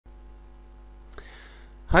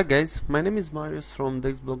Hi guys, my name is Marius from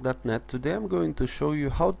dexblog.net. Today I'm going to show you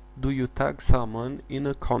how do you tag someone in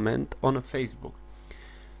a comment on a Facebook.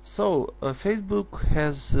 So Facebook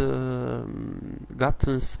has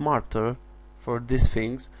gotten smarter for these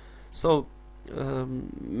things. So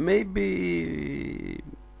maybe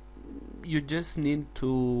you just need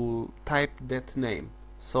to type that name.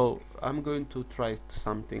 So I'm going to try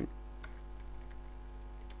something.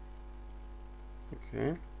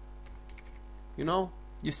 Okay.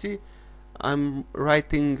 You see, I'm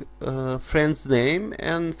writing a friend's name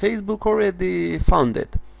and Facebook already found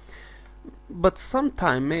it. But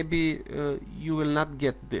sometime maybe you will not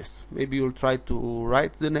get this. Maybe you'll try to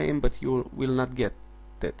write the name, but you will not get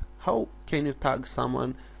it. How can you tag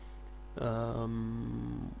someone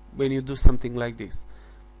when you do something like this?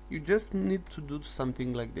 You just need to do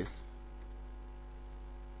something like this.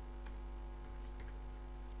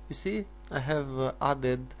 You see, I have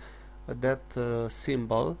added that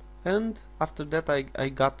symbol, and after that I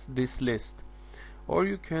got this list. Or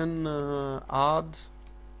you can add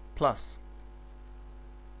plus.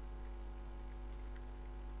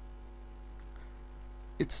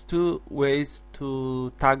 It's two ways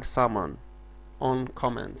to tag someone on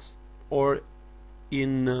comments or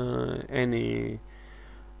in any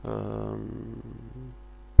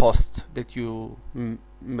post that you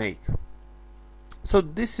make. So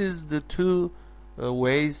this is the two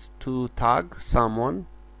ways to tag someone,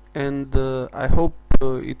 and I hope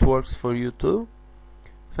it works for you too.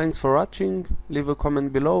 Thanks for watching, leave a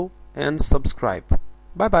comment below and subscribe.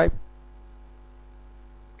 Bye bye.